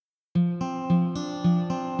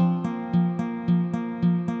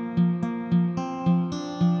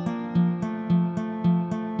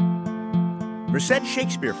Merced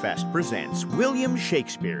Shakespeare Fest presents William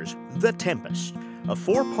Shakespeare's The Tempest, a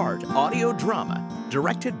 4-part audio drama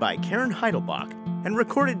directed by Karen Heidelbach and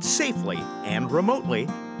recorded safely and remotely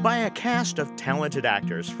by a cast of talented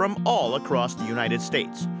actors from all across the United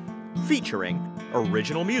States, featuring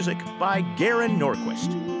original music by Garen Norquist.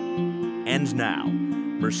 And now,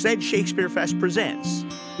 Merced Shakespeare Fest presents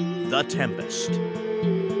The Tempest.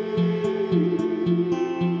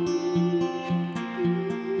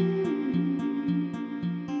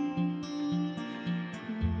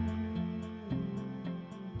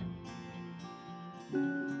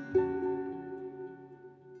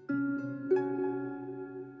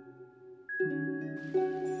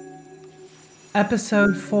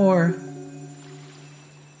 Episode 4.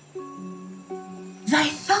 Thy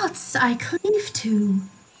thoughts I cleave to.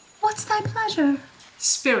 What's thy pleasure?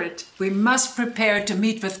 Spirit, we must prepare to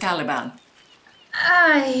meet with Caliban.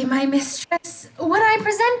 Aye, my mistress. When I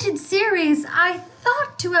presented Ceres, I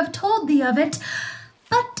thought to have told thee of it,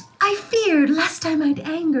 but I feared lest I might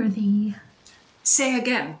anger thee. Say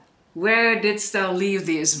again, where didst thou leave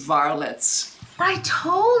these varlets? I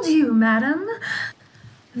told you, madam.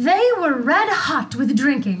 They were red hot with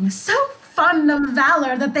drinking, so fond of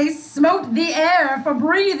valor that they smote the air for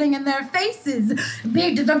breathing in their faces,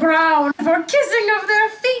 beat the ground for kissing of their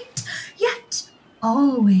feet, yet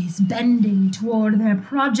always bending toward their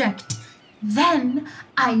project. Then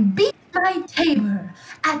I beat my tabor,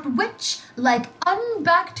 at which, like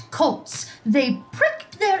unbacked colts, they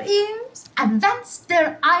pricked their ears, advanced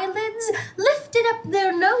their eyelids, lifted up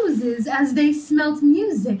their noses as they smelt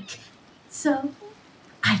music. So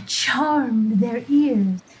I charmed their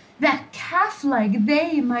ears, that calf-like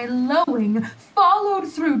they my lowing followed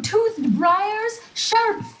through toothed briars,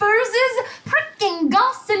 sharp furzes, pricking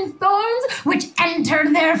goss and thorns, which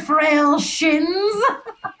entered their frail shins.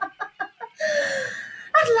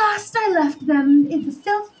 At last I left them in the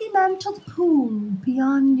filthy-mantled pool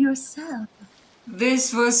beyond your cell.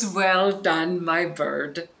 This was well done, my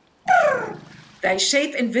bird. Thy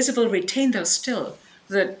shape invisible retain thou still.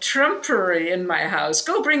 The trumpery in my house,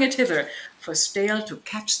 go bring it hither, for stale to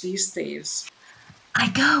catch these thieves. I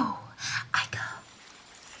go.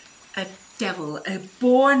 A devil, a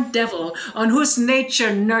born devil, on whose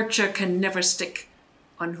nature nurture can never stick,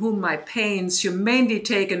 on whom my pains humanely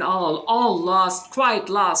taken all lost, quite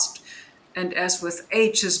lost, and as with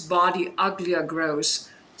age his body uglier grows,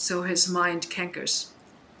 so his mind cankers.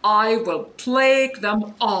 I will plague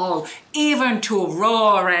them all, even to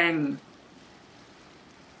roaring.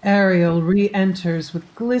 Ariel re-enters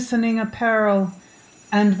with glistening apparel,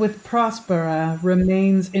 and with Prospera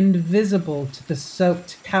remains invisible to the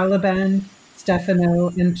soaked Caliban, Stephano,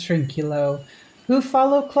 and Trinculo, who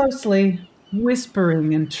follow closely,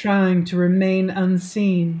 whispering and trying to remain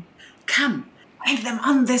unseen. Come, find them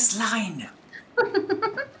on this line.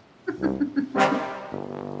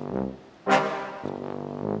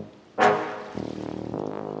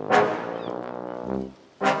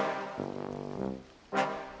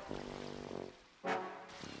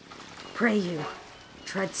 Pray you,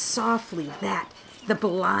 tread softly that the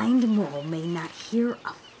blind mole may not hear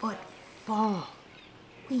a foot fall.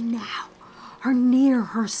 We now are near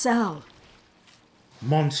her cell.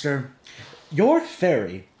 Monster, your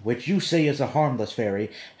fairy, which you say is a harmless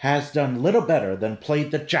fairy, has done little better than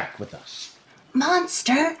played the jack with us.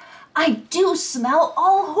 Monster, I do smell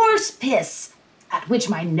all horse piss, at which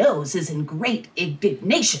my nose is in great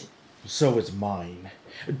indignation. So is mine.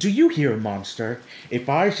 Do you hear, monster? If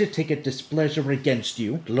I should take a displeasure against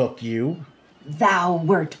you, look you. Thou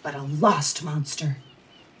wert but a lost monster.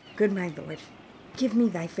 Good my lord, give me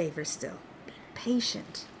thy favor still. Be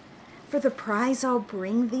patient, for the prize I'll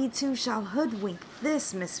bring thee to shall hoodwink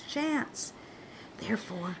this mischance.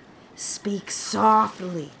 Therefore, speak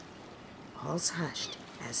softly. All's hushed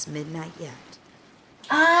as midnight yet.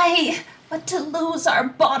 Aye, but to lose our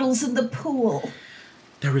bottles in the pool.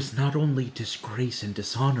 There is not only disgrace and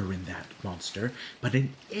dishonor in that, monster, but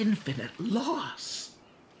an infinite loss.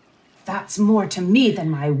 That's more to me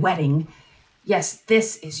than my wedding. Yes,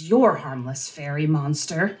 this is your harmless fairy,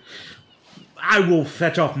 monster. I will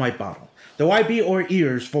fetch off my bottle, though I be o'er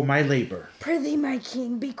ears for my labor. Prithee, my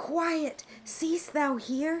king, be quiet. Seest thou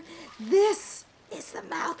here? This is the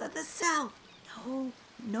mouth of the cell. No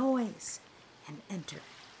noise, and enter.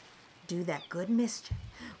 Do that good mischief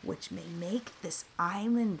which may make this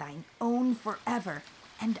island thine own forever,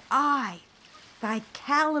 and I, thy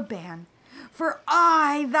Caliban, for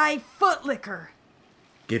I, thy footlicker.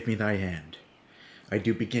 Give me thy hand. I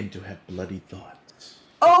do begin to have bloody thoughts.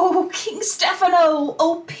 Oh, King Stephano!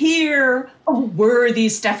 Oh, peer! Oh, worthy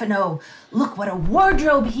Stephano! Look what a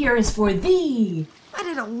wardrobe here is for thee! Let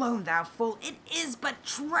it alone, thou fool. It is but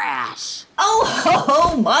trash. Oh, ho,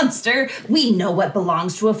 ho, monster! We know what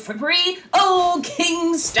belongs to a frippery. Oh,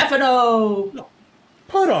 King Stefano!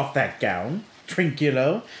 Put off that gown,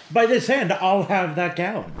 Trinculo. By this hand, I'll have that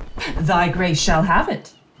gown. Thy grace shall have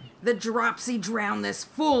it. The dropsy drown this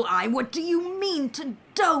fool eye. What do you mean to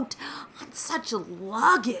dote on such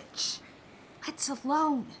luggage? Let's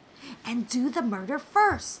alone and do the murder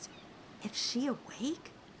first. If she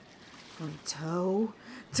awake, from toe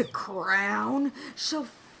to crown, she'll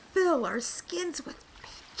fill our skins with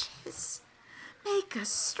pitches. Make us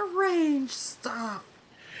strange stuff.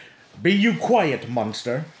 Be you quiet,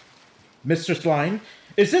 monster. Mistress Line,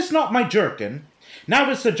 is this not my jerkin?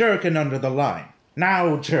 Now is the jerkin under the line.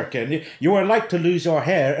 Now, jerkin, you are like to lose your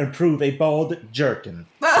hair and prove a bald jerkin.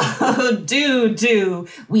 Oh, do.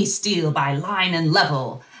 We steal by line and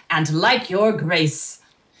level, and like your grace.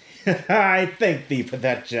 I thank thee for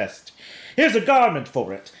that jest. Here's a garment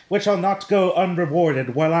for it, which shall not go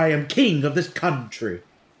unrewarded while I am king of this country.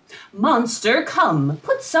 Monster, come,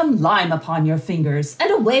 put some lime upon your fingers,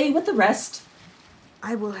 and away with the rest.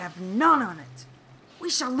 I will have none on it. We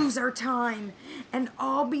shall lose our time, and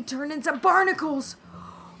all be turned into barnacles,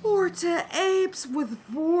 or to apes with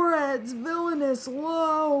foreheads villainous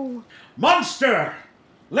low. Monster!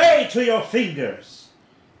 Lay to your fingers!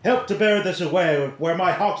 Help to bear this away where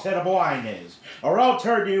my hogshead of wine is, or I'll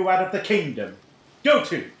turn you out of the kingdom. Go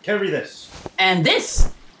to, carry this. And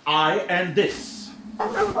this. I and this.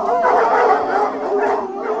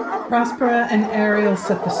 Prospera and Ariel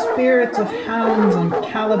set the spirits of hounds on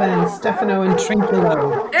Caliban, Stefano, and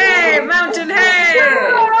Trinculo. Hey, Mountain, hey!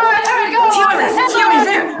 Fury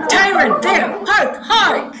there! Tyrant there!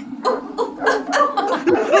 Hark!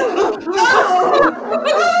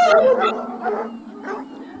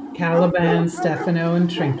 Caliban, Stefano, and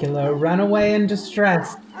Trinculo run away in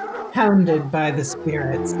distress, hounded by the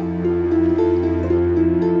spirits.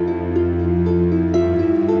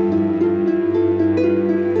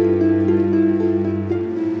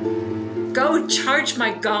 Go charge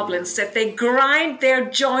my goblins that they grind their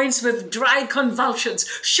joints with dry convulsions,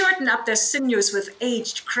 shorten up their sinews with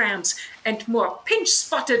aged cramps, and more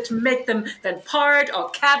pinch-spotted make them than pard or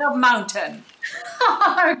cat of mountain.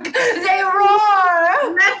 Hark! They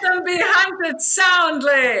roar! Let them be hunted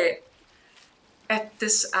soundly. At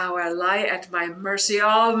this hour lie at my mercy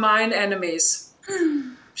all mine enemies.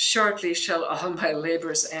 Shortly shall all my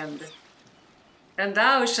labors end, and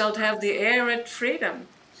thou shalt have the air at freedom.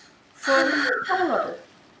 For follow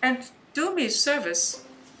and do me service.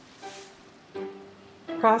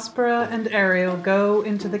 Prospera and Ariel go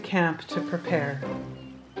into the camp to prepare.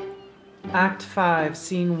 Act 5,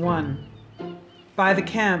 Scene 1. By the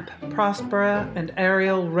camp, Prospera and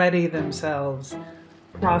Ariel ready themselves.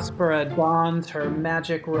 Prospera dons her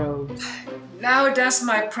magic robes. Now does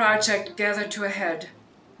my project gather to a head.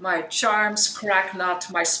 My charms crack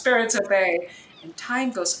not, my spirits obey, and time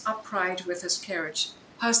goes upright with his carriage.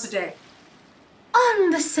 How's the day?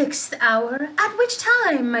 On the 6th hour, at which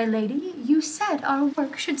time, my lady, you said our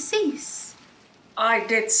work should cease. I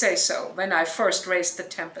did say so when I first raised the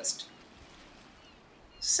tempest.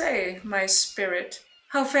 Say, my spirit,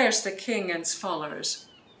 how fares the king and his followers?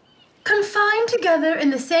 Confined together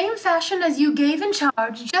in the same fashion as you gave in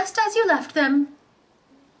charge, just as you left them.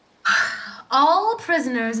 All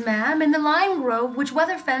prisoners, ma'am, in the lime grove which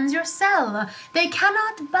weather fens your cell. They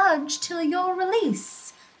cannot budge till your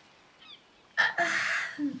release.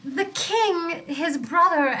 The king, his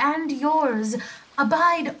brother, and yours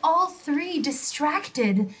abide all three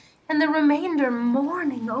distracted, and the remainder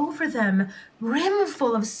mourning over them,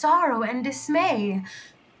 brimful of sorrow and dismay.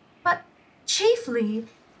 But chiefly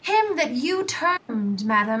him that you termed,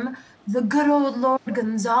 madam, the good old Lord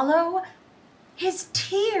Gonzalo, his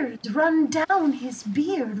tears run down his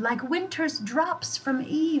beard like winter's drops from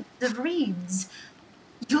eaves of reeds.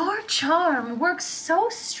 Your charm works so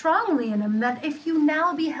strongly in him that if you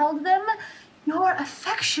now beheld them, your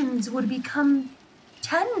affections would become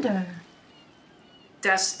tender.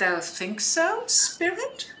 Dost thou think so,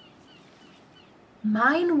 spirit?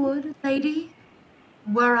 Mine would, lady,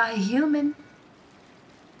 were I human.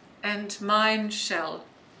 And mine shall.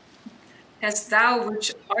 Hast thou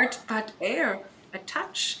which art but air, a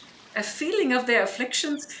touch, a feeling of their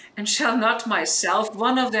afflictions, and shall not myself,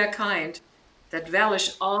 one of their kind, that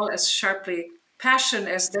relish all as sharply passion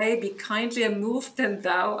as they, be kindlier moved than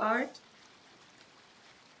thou art?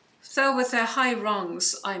 Though with their high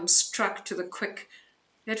wrongs I'm struck to the quick,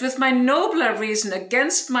 yet with my nobler reason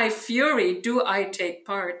against my fury do I take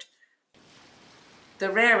part. The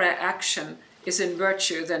rarer action is in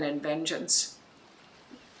virtue than in vengeance.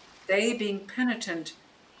 They being penitent,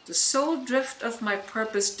 The sole drift of my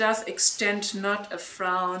purpose doth extend not a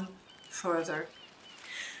frown further.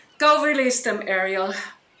 Go release them, Ariel.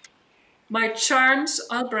 My charms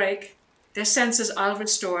I'll break, their senses I'll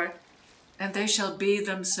restore, and they shall be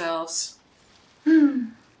themselves.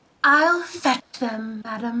 I'll fetch them,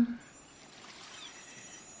 madam.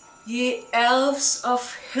 Ye elves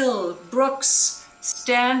of hill, brooks,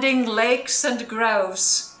 standing lakes and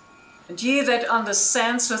groves, and ye that on the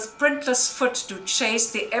sands with printless foot do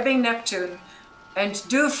chase the ebbing Neptune, and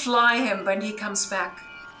do fly him when he comes back.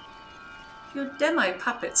 You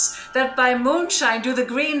demi-puppets, that by moonshine do the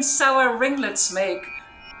green sour ringlets make,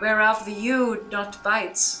 whereof the yew not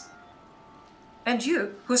bites. And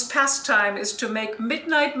you, whose pastime is to make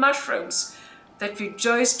midnight mushrooms, that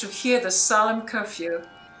rejoice to hear the solemn curfew,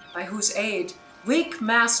 by whose aid, weak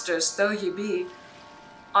masters though ye be,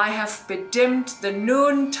 I have bedimmed the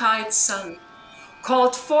noontide sun,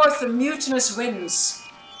 called forth the mutinous winds,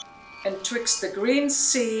 and twixt the green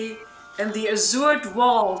sea and the azured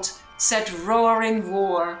wold set roaring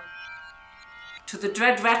war. To the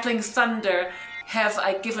dread rattling thunder have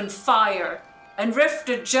I given fire, and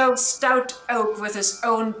rifted Jove's stout oak with his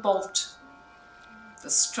own bolt. The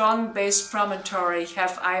strong base promontory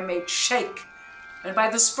have I made shake, and by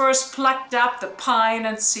the spurs plucked up the pine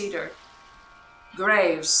and cedar.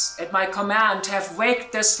 Graves at my command have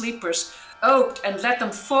waked their sleepers, oaked and let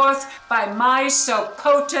them forth by my so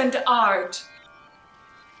potent art.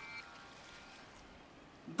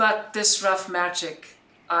 But this rough magic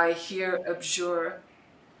I here abjure,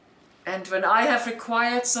 and when I have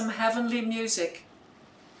required some heavenly music,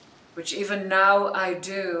 which even now I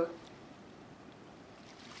do,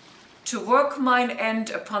 to work mine end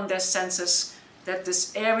upon their senses that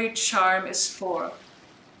this airy charm is for,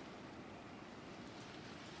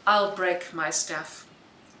 I'll break my staff,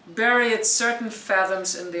 bury it certain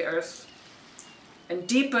fathoms in the earth, and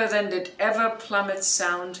deeper than did ever plummet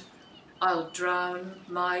sound, I'll drown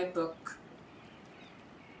my book.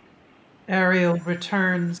 Ariel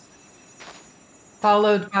returns,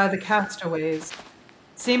 followed by the castaways,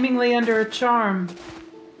 seemingly under a charm.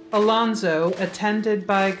 Alonso, attended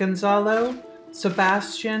by Gonzalo,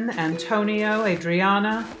 Sebastian, Antonio,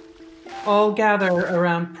 Adriana, all gather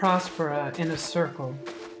around Prospera in a circle.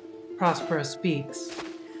 Prospera speaks.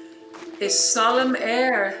 A solemn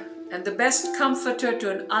air and the best comforter to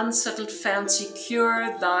an unsettled fancy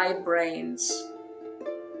cure thy brains,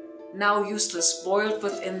 now useless, boiled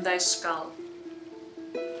within thy skull.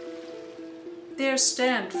 There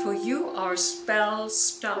stand, for you are spell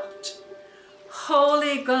stopped.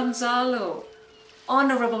 Holy Gonzalo,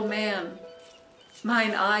 honorable man,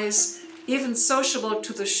 mine eyes, even sociable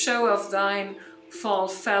to the show of thine, fall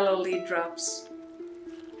fallowly drops.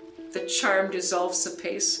 The charm dissolves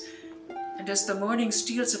apace, and as the morning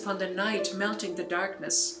steals upon the night, melting the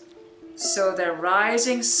darkness, so their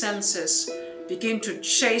rising senses begin to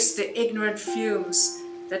chase the ignorant fumes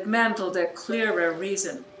that mantle their clearer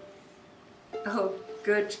reason. Oh,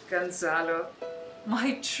 good Gonzalo,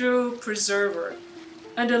 my true preserver,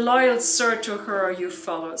 and a loyal sir to her you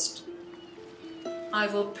followest, I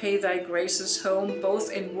will pay thy graces home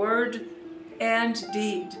both in word and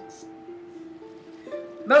deed.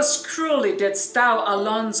 Most cruelly didst thou,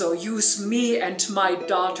 Alonso, use me and my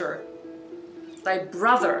daughter. Thy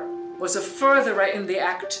brother was a furtherer in the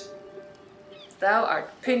act. Thou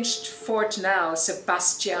art pinched for't now,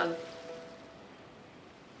 Sebastian.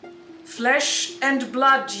 Flesh and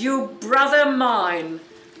blood, you brother mine,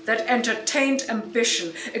 that entertained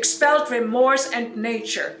ambition, expelled remorse and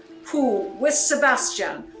nature, who, with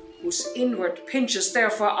Sebastian, whose inward pinches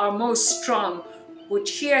therefore are most strong, would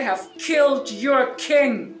here have killed your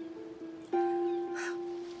king.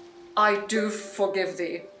 I do forgive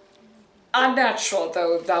thee, unnatural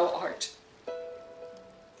though thou art.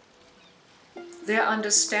 Their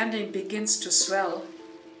understanding begins to swell,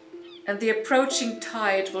 and the approaching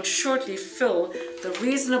tide will shortly fill the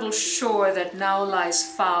reasonable shore that now lies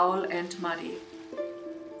foul and muddy.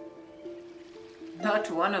 Not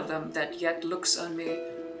one of them that yet looks on me,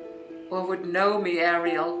 or would know me,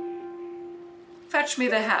 Ariel. Fetch me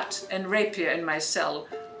the hat and rapier in my cell.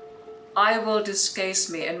 I will discase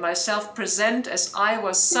me and myself present as I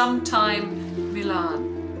was sometime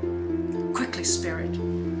Milan. Quickly, spirit,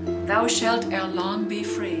 thou shalt ere long be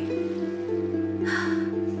free.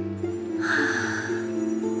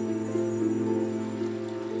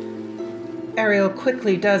 Ariel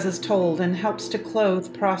quickly does as told and helps to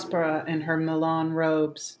clothe Prospera in her Milan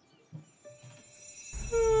robes.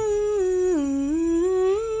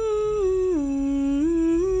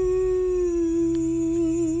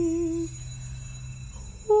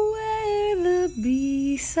 Where the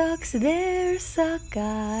beast there suck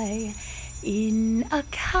I. In a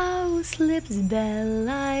cowslip's bell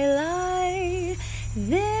I lie.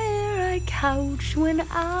 There I couch when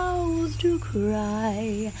owls do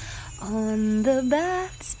cry. On the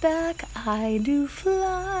bat's back I do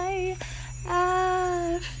fly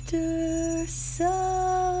after summer.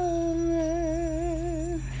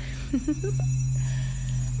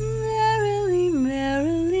 Merrily,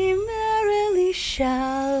 merrily, merrily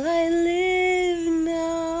shall I live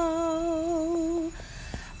now,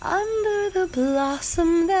 under the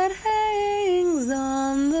blossom that hangs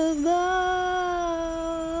on the bough.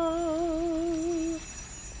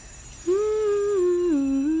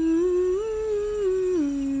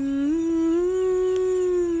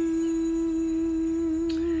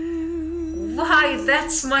 Why,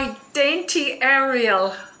 that's my dainty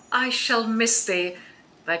Ariel. I shall miss thee,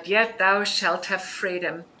 but yet thou shalt have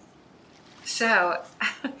freedom. So,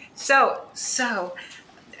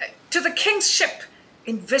 to the king's ship,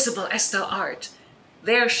 invisible as thou art.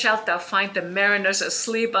 There shalt thou find the mariners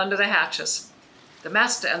asleep under the hatches, the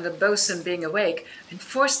master and the boatswain being awake, and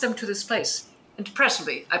force them to this place, and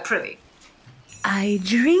presently, I prithee. I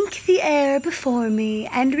drink the air before me,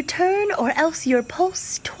 and return, or else your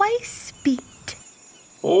pulse twice beat.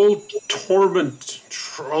 All torment,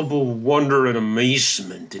 trouble, wonder, and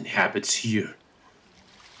amazement inhabits here.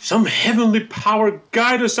 Some heavenly power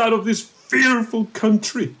guide us out of this fearful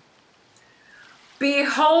country.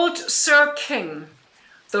 Behold, Sir King,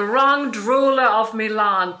 the wronged ruler of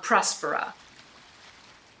Milan, Prospera.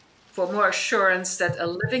 For more assurance that a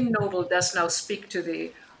living noble does now speak to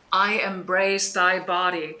thee, I embrace thy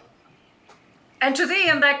body. And to thee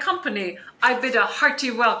and thy company I bid a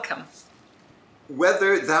hearty welcome.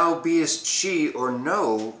 Whether thou beest she or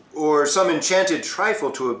no, or some enchanted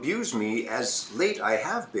trifle to abuse me, as late I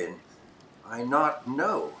have been, I not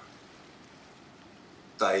know.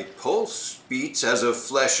 Thy pulse beats as of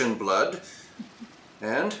flesh and blood,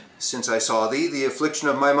 and, since I saw thee, the affliction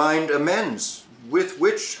of my mind amends, with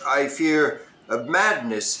which, I fear, a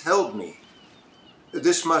madness held me.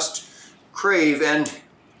 This must crave, and,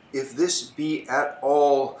 if this be at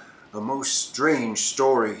all, a most strange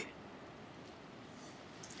story.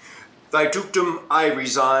 Thy dukedom I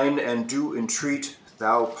resign, and do entreat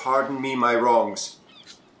thou pardon me my wrongs.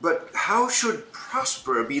 But how should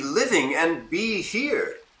Prospera be living and be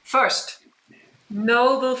here? First,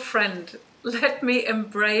 noble friend, let me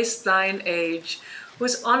embrace thine age,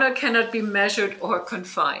 whose honor cannot be measured or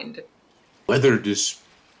confined. Whether this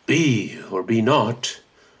be or be not,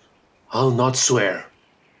 I'll not swear.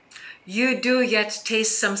 You do yet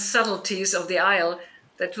taste some subtleties of the isle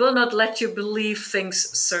that will not let you believe things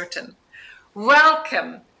certain.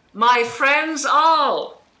 Welcome, my friends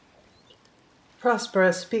all.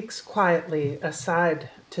 Prospera speaks quietly aside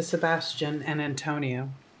to Sebastian and Antonio.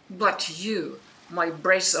 But you, my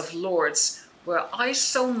brace of lords, were I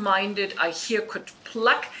so minded, I here could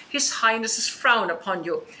pluck his highness's frown upon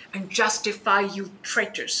you and justify you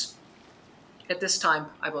traitors. At this time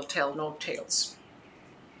I will tell no tales.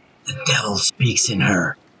 The devil speaks in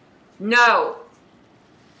her. No.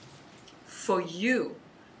 For you,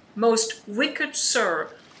 most wicked sir,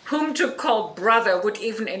 whom to call brother would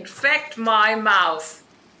even infect my mouth.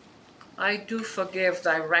 I do forgive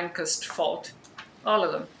thy rankest fault, all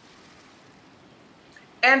of them,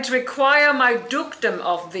 and require my dukedom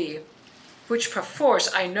of thee, which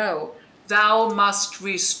perforce I know thou must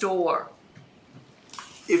restore.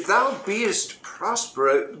 If thou beest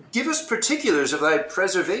Prospera, give us particulars of thy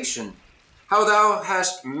preservation, how thou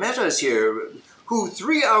hast met us here, who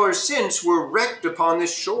 3 hours since were wrecked upon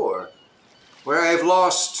this shore, where I have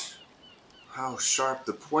lost, how sharp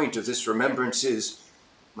the point of this remembrance is,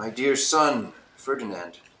 my dear son,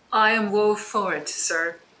 Ferdinand. I am woe for it,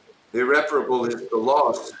 sir. Irreparable is the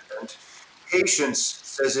loss, and patience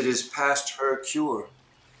says it is past her cure.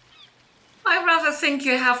 I rather think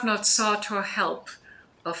you have not sought her help,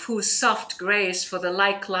 of whose soft grace for the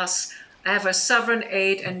like loss I have a sovereign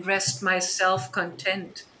aid and rest myself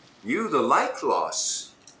content. You the like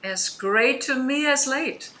loss? As great to me as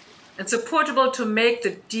late, and supportable to make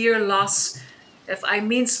the dear loss, if I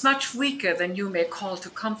means much weaker than you may call to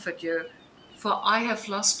comfort you, for I have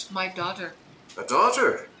lost my daughter. A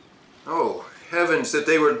daughter? Oh, heavens, that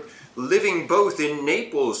they were living both in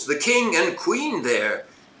Naples, the king and queen there.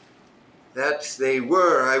 That they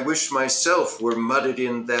were, I wish myself were mudded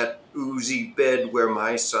in that oozy bed where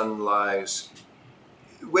my son lies.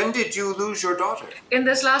 When did you lose your daughter? In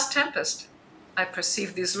this last tempest. I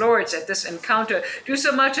perceive these lords at this encounter do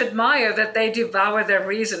so much admire that they devour their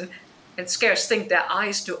reason, and scarce think their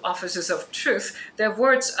eyes do offices of truth, their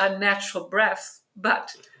words are natural breath.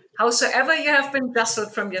 But howsoever you have been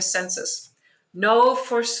dazzled from your senses, know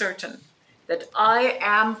for certain that I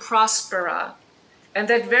am Prospera, and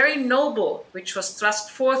that very noble which was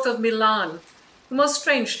thrust forth of Milan, who most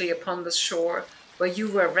strangely upon the shore where you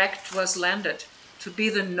were wrecked was landed, to be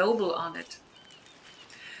the noble on it.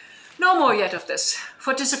 No more yet of this,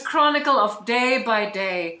 for 'tis a chronicle of day by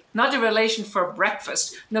day, not a relation for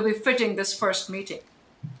breakfast, nor befitting this first meeting.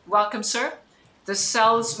 Welcome, sir. This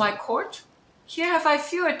cell's my court. Here have I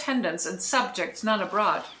few attendants and subjects, none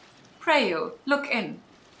abroad. Pray you, look in.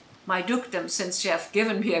 My dukedom, since ye have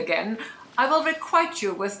given me again, I will requite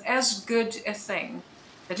you with as good a thing,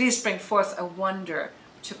 at least bring forth a wonder,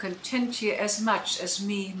 to content ye as much as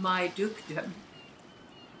me my dukedom.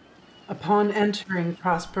 Upon entering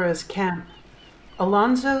Prospera's camp,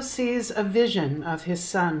 Alonso sees a vision of his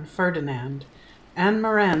son Ferdinand and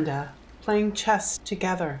Miranda playing chess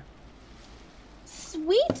together.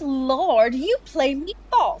 Sweet lord, you play me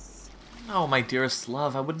false. Oh, my dearest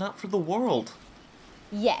love, I would not for the world.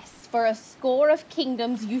 Yes, for a score of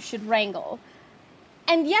kingdoms you should wrangle.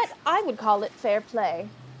 And yet I would call it fair play.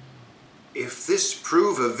 If this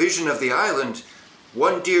prove a vision of the island,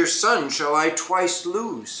 one dear son shall I twice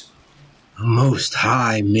lose. A most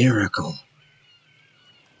high miracle.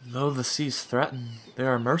 Though the seas threaten, they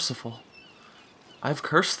are merciful. I have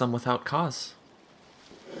cursed them without cause.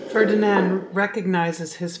 Ferdinand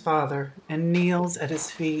recognizes his father and kneels at his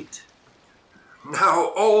feet.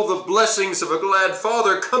 Now all the blessings of a glad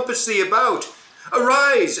father compass thee about.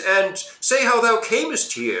 Arise, and say how thou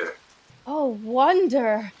camest here. Oh,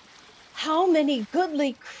 wonder! How many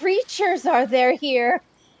goodly creatures are there here!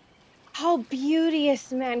 How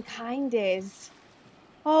beauteous mankind is!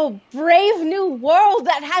 Oh, brave new world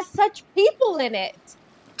that has such people in it!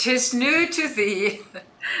 'Tis new to thee.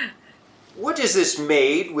 What is this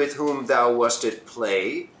maid with whom thou wast at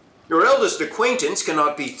play? Your eldest acquaintance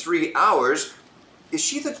cannot be 3 hours. Is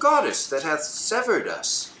she the goddess that hath severed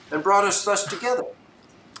us and brought us thus together?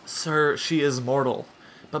 Sir, she is mortal,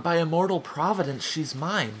 but by immortal providence she's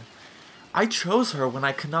mine. I chose her when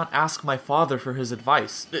I could not ask my father for his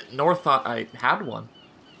advice, nor thought I had one.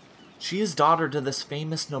 She is daughter to this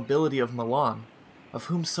famous nobility of Milan, of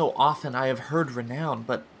whom so often I have heard renown,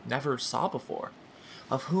 but never saw before,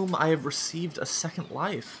 of whom I have received a second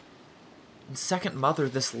life. And second mother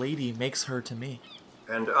this lady makes her to me.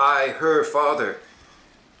 And I her father.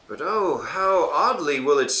 But oh, how oddly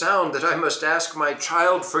will it sound that I must ask my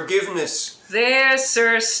child forgiveness. There,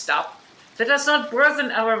 sir, stop. Let us not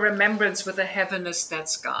burthen our remembrance with a heaviness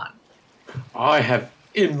that's gone. I have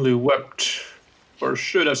inly wept, or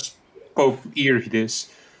should have spoke ere this.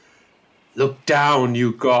 Look down,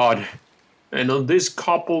 you God, and on this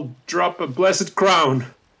couple drop a blessed crown.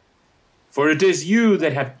 For it is you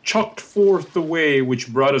that have chalked forth the way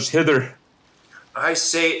which brought us hither. I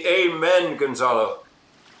say amen, Gonzalo.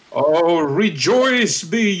 Oh, rejoice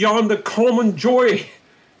beyond the common joy,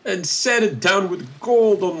 and set it down with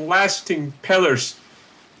gold on lasting pillars.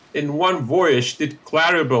 In one voyage did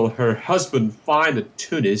Claribel her husband find at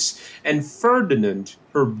Tunis, and Ferdinand,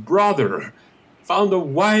 her brother, found a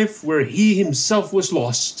wife where he himself was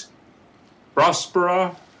lost.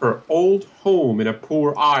 Prospera, her old home in a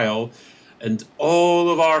poor isle, and all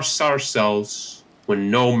of our ourselves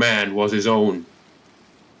when no man was his own.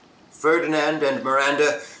 Ferdinand and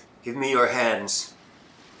Miranda, give me your hands.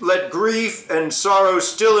 Let grief and sorrow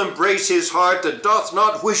still embrace his heart that doth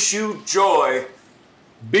not wish you joy.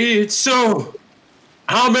 Be it so.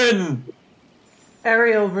 Amen.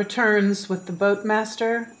 Ariel returns with the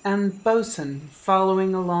boatmaster and boatswain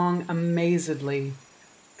following along amazedly.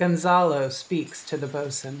 Gonzalo speaks to the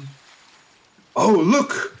boatswain. Oh,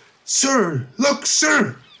 look, sir, look,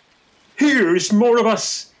 sir. Here is more of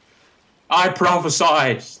us. I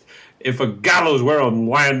prophesied. If a gallows were on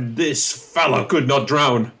land, this fellow could not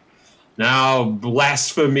drown. Now,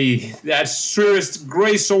 blasphemy, that swearest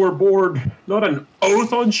grace overboard, not an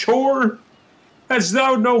oath on shore? Hast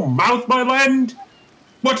thou no mouth by land?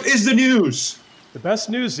 What is the news? The best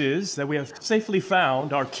news is that we have safely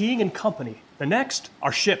found our king and company. The next,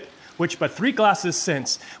 our ship, which but 3 glasses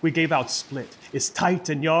since we gave out split, is tight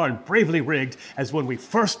and yarn bravely rigged as when we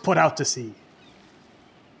first put out to sea.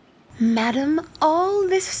 Madam, all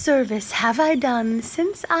this service have I done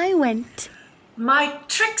since I went. My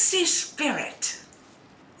tricksy spirit.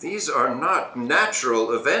 These are not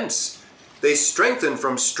natural events. They strengthen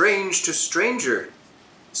from strange to stranger.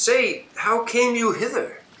 Say, how came you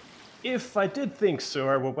hither? If I did think,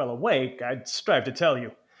 sir, I were well awake, I'd strive to tell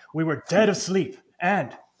you. We were dead of sleep,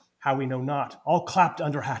 and, how we know not, all clapped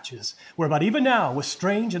under hatches, where but even now, with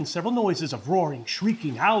strange and several noises of roaring,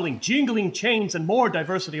 shrieking, howling, jingling chains, and more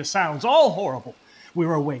diversity of sounds, all horrible, we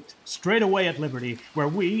were awaked straightway at liberty, where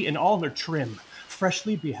we, in all their trim,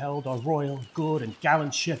 freshly beheld our royal, good, and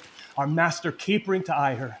gallant ship, our master capering to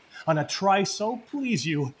eye her, on a try so please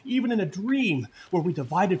you, even in a dream, were we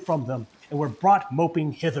divided from them, and were brought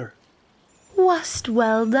moping hither. Wast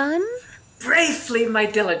well done? Bravely, my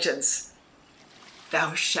diligence.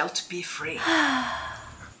 Thou shalt be free.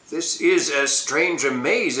 This is as strange a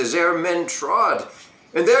maze as e'er men trod,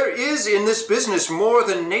 and there is in this business more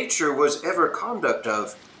than nature was ever conduct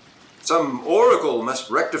of. Some oracle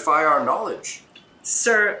must rectify our knowledge.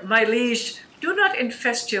 Sir, my liege, do not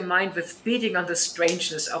infest your mind with beating on the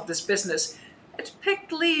strangeness of this business. At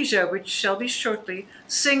picked leisure, which shall be shortly,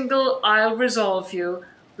 single I'll resolve you,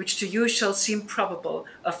 which to you shall seem probable,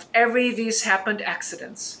 of every these happened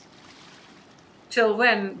accidents. Till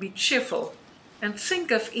when, be cheerful, and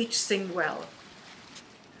think of each thing well.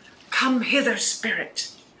 Come hither,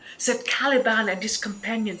 spirit. Set Caliban and his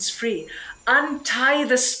companions free. Untie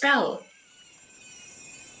the spell.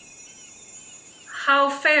 How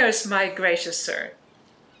fares my gracious sir?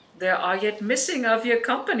 There are yet missing of your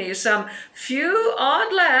company some few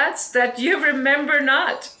odd lads that you remember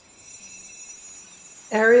not.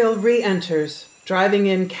 Ariel re-enters, driving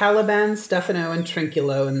in Caliban, Stefano, and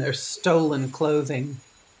Trinculo in their stolen clothing.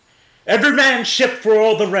 Every man ship for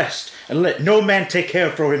all the rest, and let no man take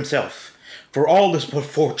care for himself, for all is but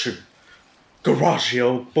fortune.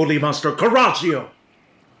 Coraggio, bully master, coraggio!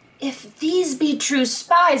 If these be true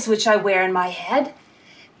spies which I wear in my head,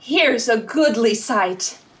 here's a goodly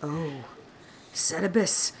sight. Oh,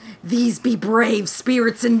 Setibus, these be brave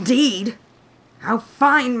spirits indeed. How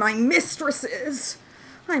fine my mistress is!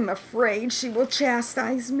 I'm afraid she will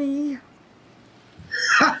chastise me.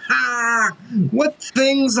 Ha ha! What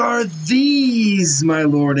things are these, my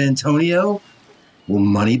lord Antonio? Will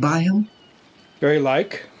money buy him? Very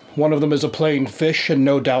like. One of them is a plain fish and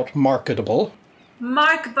no doubt marketable.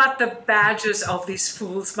 Mark but the badges of these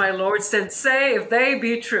fools, my lords, then say if they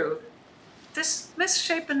be true. This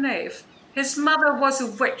misshapen knave, his mother was a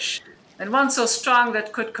witch, and one so strong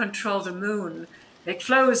that could control the moon, make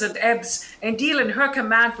flows and ebbs, and deal in her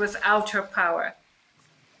command without her power.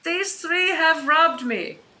 These three have robbed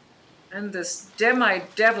me, and this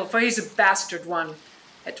demi-devil, for he's a bastard one,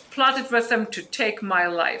 had plotted with them to take my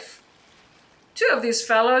life. Two of these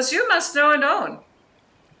fellows you must know and own.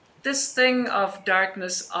 This thing of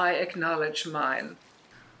darkness I acknowledge mine.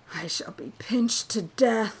 I shall be pinched to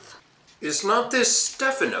death. Is not this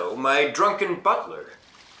Stefano, my drunken butler?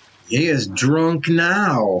 He is drunk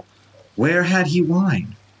now. Where had he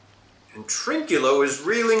wine? And Trinculo is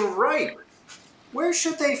reeling ripe. Where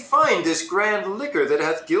should they find this grand liquor that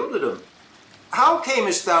hath gilded him? How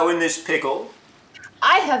camest thou in this pickle?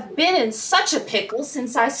 I have been in such a pickle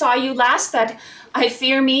since I saw you last that I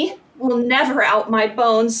fear me will never out my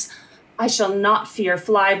bones. I shall not fear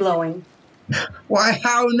fly blowing. Why,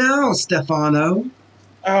 how now, Stefano?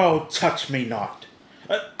 Oh, touch me not.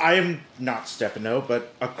 I am not Stefano,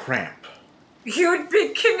 but a cramp. You'd be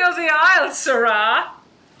king of the isle, sirrah.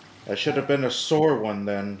 I should have been a sore one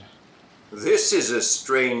then. This is a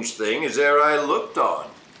strange thing as e'er I looked on.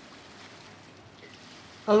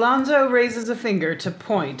 Alonso raises a finger to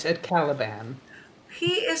point at Caliban.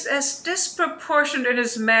 He is as disproportioned in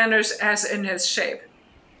his manners as in his shape.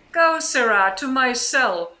 Go, sirrah, to my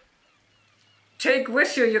cell. Take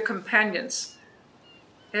with you your companions.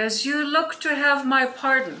 As you look to have my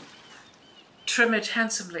pardon, trim it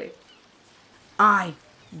handsomely. Aye,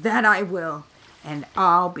 that I will, and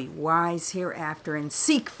I'll be wise hereafter and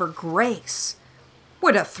seek for grace.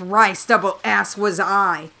 What a thrice double ass was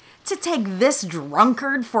I, to take this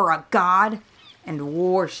drunkard for a god, and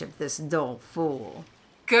worship this dull fool.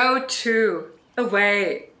 Go to,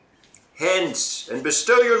 away. Hence, and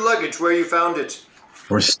bestow your luggage where you found it.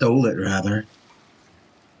 Or stole it, rather.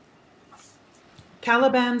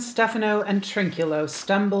 Caliban, Stefano, and Trinculo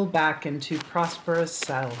stumble back into Prospero's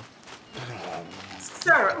cell.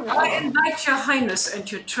 Sir, I invite your highness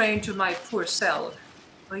and your train to my poor cell,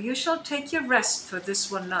 where you shall take your rest for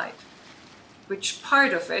this one night. Which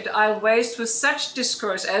part of it I'll waste with such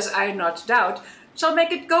discourse as I not doubt shall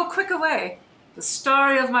make it go quick away, the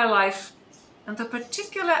story of my life, and the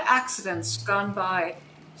particular accidents gone by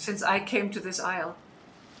since I came to this isle.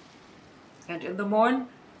 And in the morn,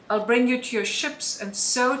 I'll bring you to your ships and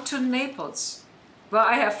so to Naples, where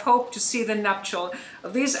I have hoped to see the nuptial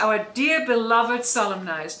of these our dear beloved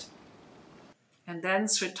solemnized. And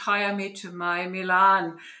thence retire me to my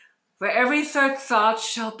Milan, where every third thought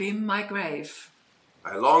shall be my grave.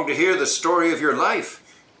 I long to hear the story of your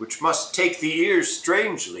life, which must take the ears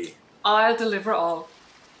strangely. I'll deliver all,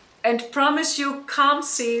 and promise you calm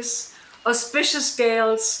seas, auspicious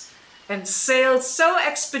gales, and sail so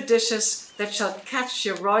expeditious that shall catch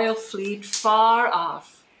your royal fleet far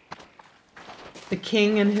off. The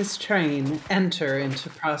king and his train enter into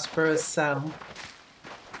Prospera's cell.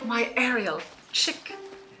 My Ariel, chick,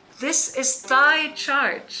 this is thy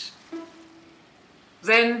charge.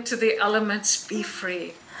 Then to the elements be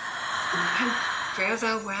free, and fare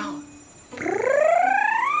thou well.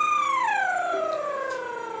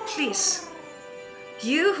 Please,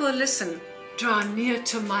 you who listen, draw near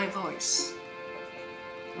to my voice.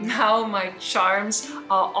 Now my charms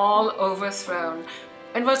are all overthrown,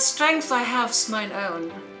 and what strength I have's mine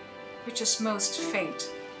own, which is most faint.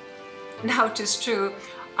 Now 'tis true,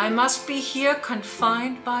 I must be here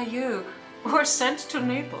confined by you, or sent to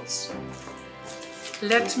Naples.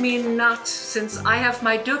 Let me not, since I have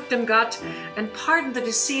my dukedom got, and pardon the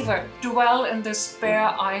deceiver, dwell in this bare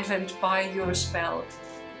island by your spell.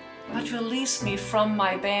 But release me from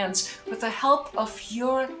my bands with the help of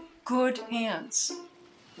your good hands.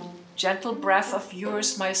 Gentle breath of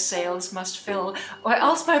yours my sails must fill, or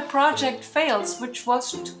else my project fails, which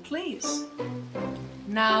was to please.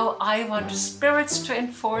 Now I want spirits to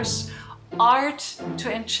enforce, art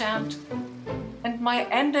to enchant, and my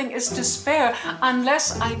ending is despair,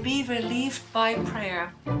 unless I be relieved by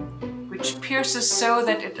prayer, which pierces so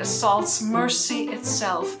that it assaults mercy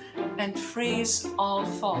itself and frees all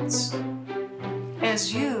faults.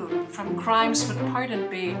 As you from crimes would pardoned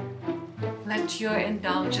be, let your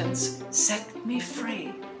indulgence set me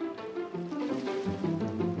free.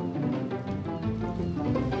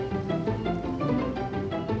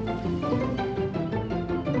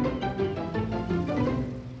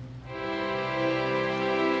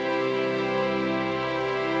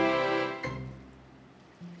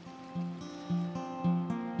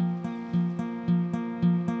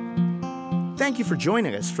 Thank you for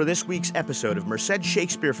joining us for this week's episode of Merced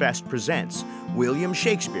Shakespeare Fest presents William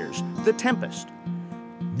Shakespeare's The Tempest.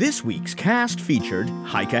 This week's cast featured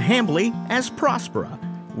Heike Hambley as Prospera,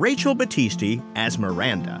 Rachel Battisti as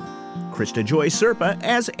Miranda, Krista Joy Serpa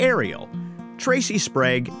as Ariel, Tracy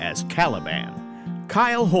Sprague as Caliban,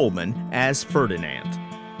 Kyle Holman as Ferdinand,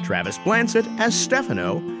 Travis Blansett as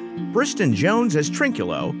Stefano, Briston Jones as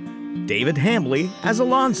Trinculo, David Hambley as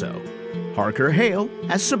Alonzo, Harker Hale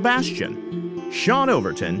as Sebastian, Sean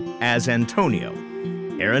Overton as Antonio,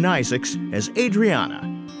 Aaron Isaacs as Adriana,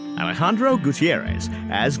 Alejandro Gutierrez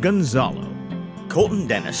as Gonzalo, Colton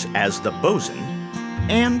Dennis as the bosun,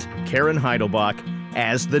 and Karen Heidelbach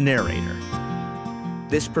as the narrator.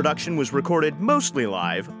 This production was recorded mostly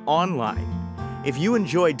live online. If you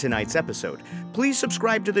enjoyed tonight's episode, please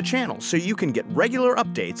subscribe to the channel so you can get regular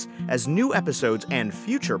updates as new episodes and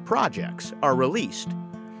future projects are released.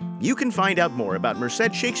 You can find out more about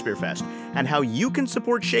Merced Shakespeare Fest and how you can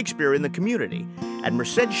support Shakespeare in the community at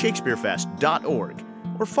mercedshakespearefest.org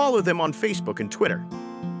or follow them on Facebook and Twitter.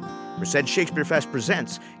 Merced Shakespeare Fest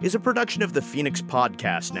Presents is a production of the Phoenix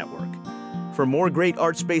Podcast Network. For more great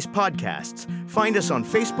arts-based podcasts, find us on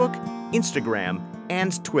Facebook, Instagram,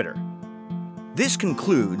 and Twitter. This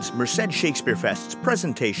concludes Merced Shakespeare Fest's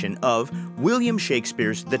presentation of William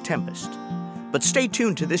Shakespeare's The Tempest. But stay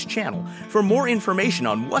tuned to this channel for more information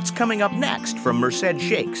on what's coming up next from Merced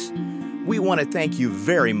Shakes. We want to thank you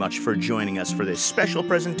very much for joining us for this special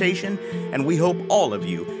presentation, and we hope all of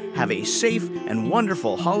you have a safe and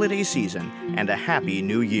wonderful holiday season and a happy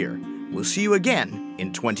new year. We'll see you again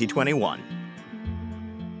in 2021.